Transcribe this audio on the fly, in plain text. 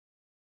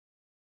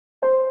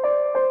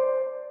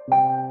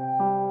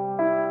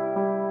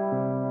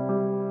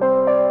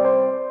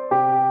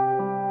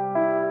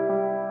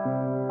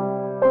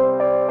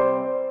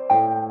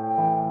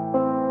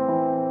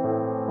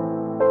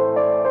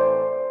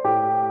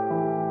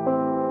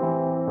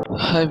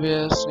Hi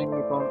viewers, నేను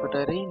మీ పవన్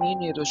కటారి.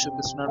 నేను ఈరోజు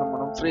చూపిస్తున్నాను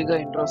మనం ఫ్రీగా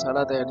ఇంట్రోస్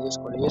ఎలా తయారు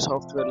చేసుకోవాలి ఏ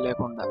సాఫ్ట్వేర్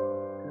లేకుండా.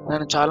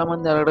 నేను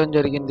చాలామంది అడగడం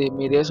జరిగింది,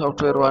 మీరు ఏ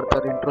సాఫ్ట్వేర్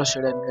వాడతారు ఇంట్రోస్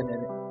చేయడానికి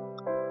అనేది.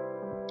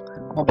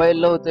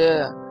 మొబైల్లో అయితే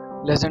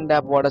లెజెండ్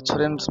యాప్ వాడచ్చు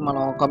ఫ్రెండ్స్,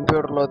 మనం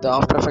కంప్యూటర్లో అయితే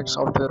ఆఫ్టర్ ఎఫెక్ట్స్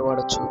సాఫ్ట్వేర్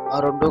వాడచ్చు. ఆ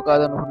రెండు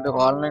కాదనుకుంటే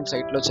ఒక ఆన్లైన్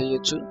సైట్లో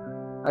చేయొచ్చు.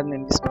 అది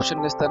నేను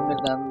డిస్క్రిప్షన్లో ఇస్తాను,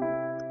 మీరు దాన్ని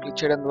క్లిక్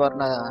చేయడం ద్వారా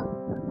నా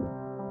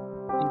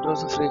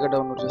ఇంట్రోస్ ఫ్రీగా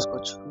డౌన్లోడ్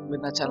చేసుకోవచ్చు.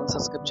 మీరు నా ఛానల్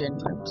సబ్స్క్రైబ్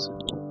చేయండి ఫ్రెండ్స్.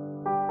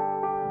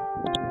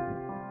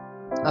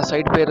 ఆ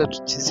సైట్ పేరు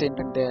వచ్చేసి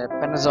ఏంటంటే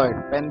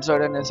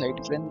పెన్జాయిడ్ అనే సైట్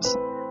ఫ్రెండ్స్.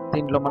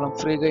 దీంట్లో మనం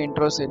ఫ్రీగా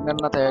ఇంట్రోస్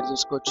ఎన్నన్నా తయారు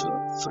చేసుకోవచ్చు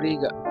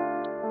ఫ్రీగా.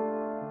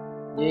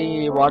 ఏ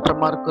వాటర్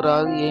మార్క్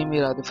రాదు, ఏమీ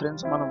రాదు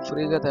ఫ్రెండ్స్, మనం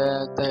ఫ్రీగా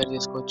తయారు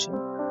చేసుకోవచ్చు.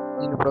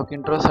 నేను ఇప్పుడు ఒక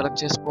ఇంట్రో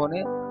సెలెక్ట్ చేసుకొని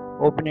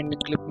ఓపెన్ ఇన్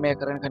క్లిప్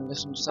మేకర్ అని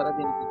కనిపిస్తుంది చూసారా,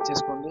 దీన్ని క్లిక్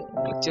చేసుకోండి.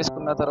 క్లిక్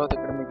చేసుకున్న తర్వాత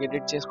ఇక్కడ మీకు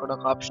ఎడిట్ చేసుకోవడం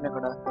ఒక ఆప్షన్,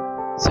 ఇక్కడ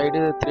సైడ్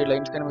 3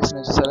 లైన్స్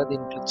కనిపిస్తున్నాయి చూసారా,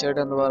 దీన్ని క్లిక్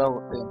చేయడం ద్వారా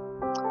ఒక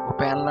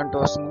ప్యానల్ అంటూ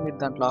వస్తుంది. మీరు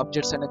దాంట్లో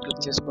ఆబ్జెక్ట్స్ అనేది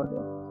క్లిక్ చేసుకోండి.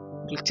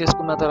 క్లిక్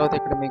చేసుకున్న తర్వాత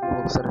ఇక్కడ మీకు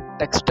ఒకసారి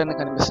టెక్స్ట్ అని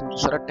కనిపిస్తుంది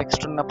చూసారా,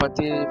 టెక్స్ట్ ఉన్న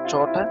ప్రతి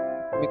చోట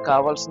మీకు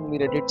కావాల్సింది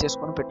మీరు ఎడిట్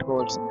చేసుకొని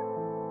పెట్టుకోవాల్సింది.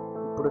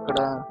 ఇప్పుడు ఇక్కడ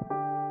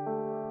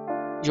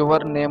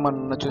యువర్ నేమ్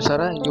అన్న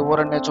చూసారా,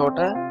 యువర్ అనే చోట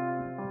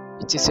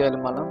ఇచ్చేసేయాలి,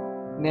 మనం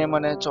నేమ్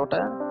అనే చోట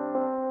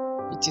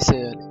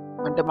ఇచ్చేసేయాలి,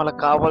 అంటే మనకు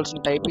కావాల్సిన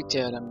టైప్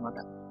ఇచ్చేయాలన్నమాట.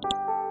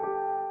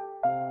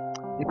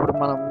 ఇప్పుడు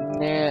మనం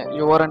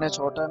యువర్ అనే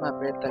చోట నా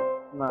పేరు టైప్,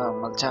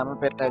 మన ఛానల్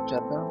పేరు టైప్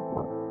చేద్దాం.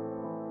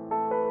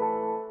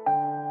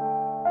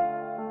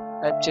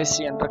 టైప్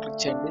చేసి ఎంటర్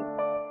క్లిక్ చేయండి.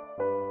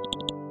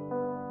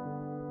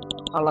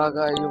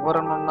 అలాగా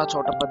ఎవరన్నా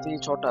చోట ప్రతి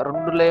చోట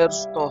 2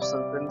 లేయర్స్తో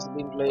వస్తుంది ఫ్రెండ్స్.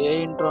 దీంట్లో ఏ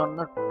ఇంట్రో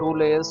అన్నా 2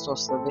 లేయర్స్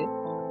వస్తుంది.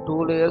 2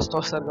 లేయర్స్తో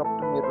వస్తారు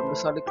కాబట్టి మీరు 2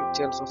 సార్లు క్లిక్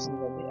చేయాల్సి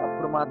వస్తుంది. అది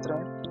అప్పుడు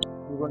మాత్రమే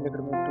ఇదిగోండి,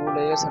 ఇక్కడ మీకు 2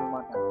 లేయర్స్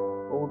అనమాట.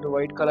 ఒకటి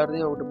వైట్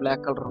కలర్ది, ఒకటి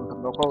బ్లాక్ కలర్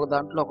ఉంటుంది. ఒక్కొక్క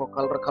దాంట్లో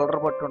ఒక్కొక్క కలర్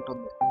బట్టి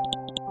ఉంటుంది.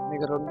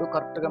 మీకు 2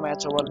 కరెక్ట్గా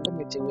మ్యాచ్ అవ్వాలంటే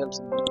మీరు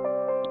చేయాల్సింది.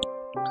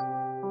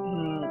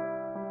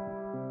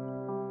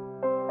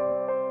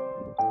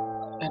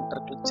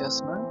 ఎంటర్ క్లిక్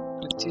చేస్తున్నా.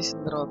 క్లిక్ చేసిన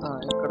తర్వాత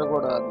ఇక్కడ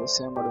కూడా అది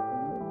సేమ్ అడుగుతుంది.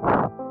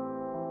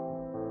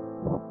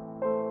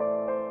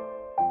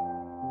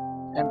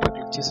 Enter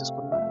click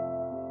చేసేసుకున్నా.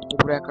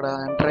 ఇప్పుడు అక్కడ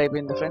ఎంటర్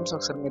అయిపోయింది ఫ్రెండ్స్,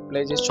 ఒకసారి మీరు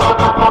ప్లే చేసి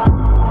చూడండి.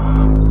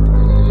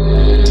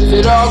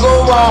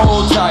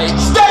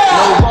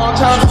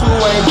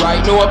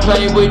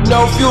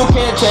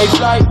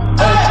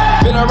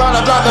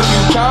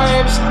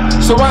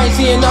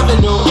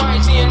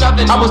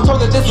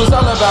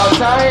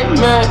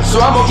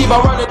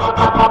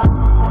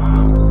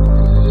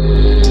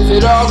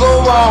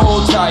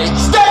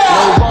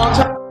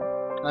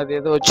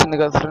 అదేదో వచ్చింది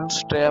కదా ఫ్రెండ్స్,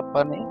 ట్రాప్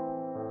అని.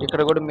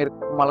 ఇక్కడ కూడా మీరు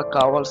మళ్ళీ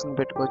కావాల్సింది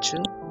పెట్టుకోవచ్చు.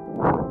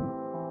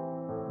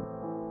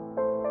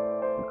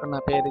 ఇక్కడ నా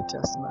పేరు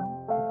ఇచ్చేస్తున్నా.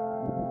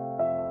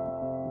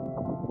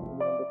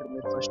 ఇక్కడ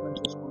మీరు ఫస్ట్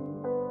నుంచి చూసుకోండి.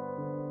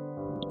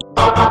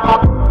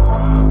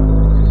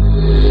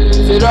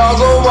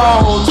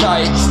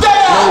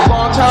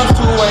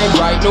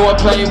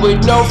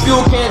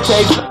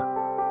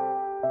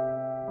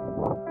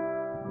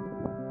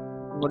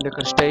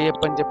 ఇక్కడ స్టే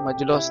అప్ అని చెప్పి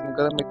మధ్యలో వస్తుంది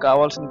కదా, మీకు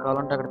కావాల్సింది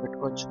కావాలంటే అక్కడ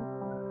పెట్టుకోవచ్చు.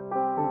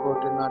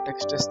 ఇంకోటి నా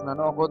టెక్స్ట్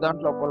ఇస్తున్నాను, ఒక్కో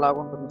దాంట్లో ఒక్కోలాగా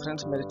ఉంటుంది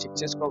ఫ్రెండ్స్, మీరు చెక్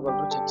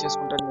చేసుకోగలరు. చెక్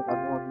చేసుకుంటే మీకు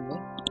అర్థమవుతుంది.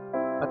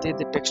 ప్రతి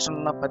టెక్స్ట్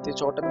ఉన్న ప్రతి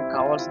చోట మీకు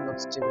కావాల్సింది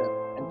వచ్చి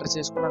ఎంటర్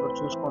చేసుకుని అక్కడ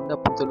చూసుకోండి,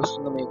 అప్పుడు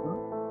తెలుస్తుంది మీకు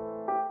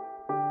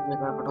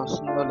అక్కడ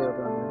వస్తుందో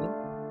లేదో అనేది.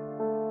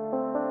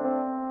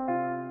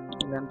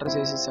 ఎంటర్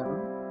చేసేసాను.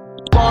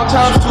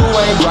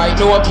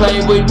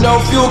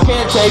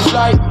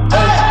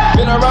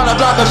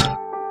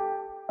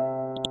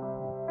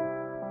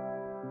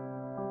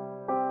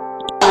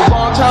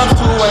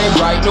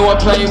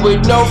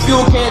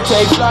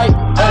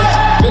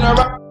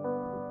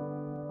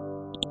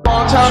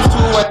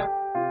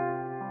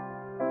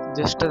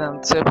 జస్ట్ అది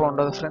ఎంతసేపు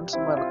ఉండదు ఫ్రెండ్స్,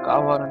 మనకు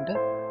కావాలంటే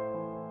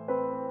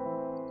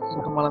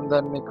ఇంకా మనం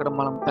దాన్ని ఇక్కడ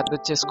మనం పెద్ద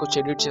చేసుకోవచ్చు,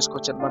 ఎడిట్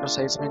చేసుకోవచ్చు అనమాట.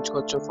 సైజ్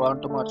పెంచుకోవచ్చు,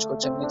 ఫాంట్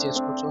మార్చుకోవచ్చు, అన్నీ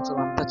చేసుకోవచ్చు.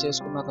 ఒకసారి అంతా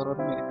చేసుకున్న తర్వాత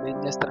మీరు ఇక్కడ ఏం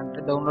చేస్తారంటే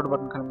డౌన్లోడ్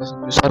బటన్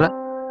కనిపిస్తుంది చూసారా,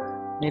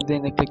 మీరు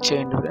దీన్ని క్లిక్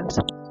చేయండి ఫ్రెండ్స్.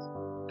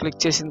 క్లిక్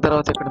చేసిన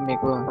తర్వాత ఇక్కడ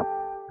మీకు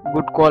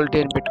గుడ్ క్వాలిటీ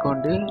అని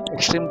పెట్టుకోండి.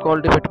 ఎక్స్ట్రీమ్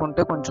క్వాలిటీ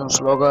పెట్టుకుంటే కొంచెం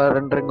స్లోగా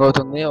రెండరింగ్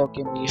అవుతుంది. ఓకే,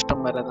 మీ ఇష్టం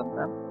మరి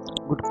అదంతా.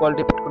 గుడ్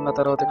క్వాలిటీ పెట్టుకున్న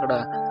తర్వాత ఇక్కడ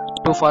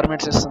 2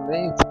 ఫార్మాట్స్ ఇస్తుంది.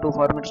 2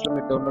 ఫార్మాట్స్లో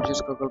మీరు డౌన్లోడ్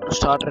చేసుకోగలరు.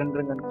 స్టార్ట్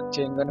రెండరింగ్ అని క్లిక్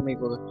చేయగానే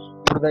మీకు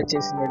ఇప్పుడు దాకా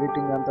చేసిన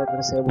ఎడిటింగ్ అంతా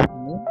ఇక్కడ సేవ్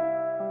అవుతుంది.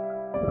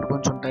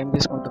 కొంచెం టైం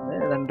తీసుకుంటుంది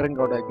రెండరింగ్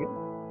అవడానికి.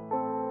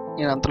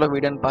 నేను అంతలో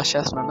వీడియోని పాస్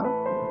చేస్తున్నాను.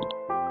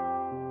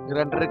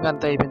 రెండరింగ్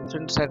అంతా అయిపోయింది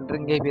ఫ్రెండ్స్.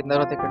 రెండరింగ్ అయిపోయిన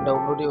తర్వాత ఇక్కడ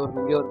డౌన్లోడ్ యువర్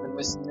వీడియో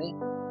కనిపిస్తుంది.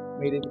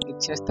 మీరు ఇది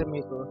క్లిక్ చేస్తే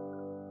మీకు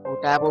ఒక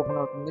ట్యాబ్ ఓపెన్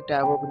అవుతుంది.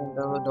 ట్యాబ్ ఓపెన్ అయిన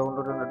తర్వాత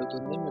డౌన్లోడ్ అని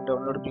అడుగుతుంది. మీరు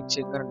డౌన్లోడ్ క్లిక్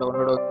చేయగానే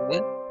డౌన్లోడ్ అవుతుంది.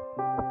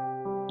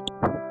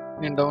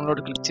 నేను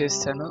డౌన్లోడ్ క్లిక్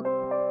చేస్తాను.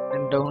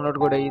 నేను డౌన్లోడ్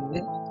కూడా అయ్యింది.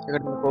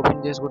 ఇక్కడ మీకు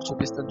ఓపెన్ చేసి కూడా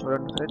చూపిస్తాను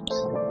చూడండి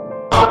ఫ్రెండ్స్.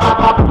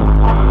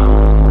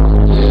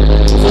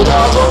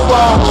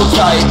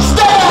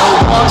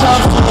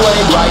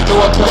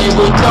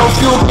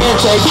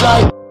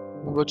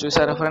 ఇంకో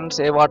చూసారా ఫ్రెండ్స్,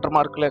 ఏ వాటర్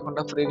మార్క్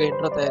లేకుండా ఫ్రీగా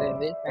ఇంట్లో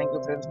తయారైంది. థ్యాంక్ యూ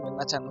ఫ్రెండ్స్, మీరు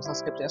నా ఛానల్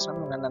సబ్స్క్రైబ్ చేస్తున్నారు,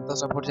 మీరు నన్ను ఎంతో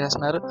సపోర్ట్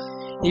చేస్తున్నారు.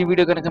 ఈ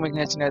వీడియో కనుక మీకు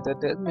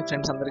నచ్చినట్లయితే మీ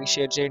ఫ్రెండ్స్ అందరికీ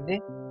షేర్ చేయండి.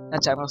 నా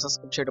ఛానల్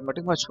సబ్స్క్రైబ్ చేయడం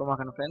బట్టి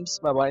మర్చిపోమాకండి ఫ్రెండ్స్.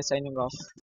 Bye, signing off.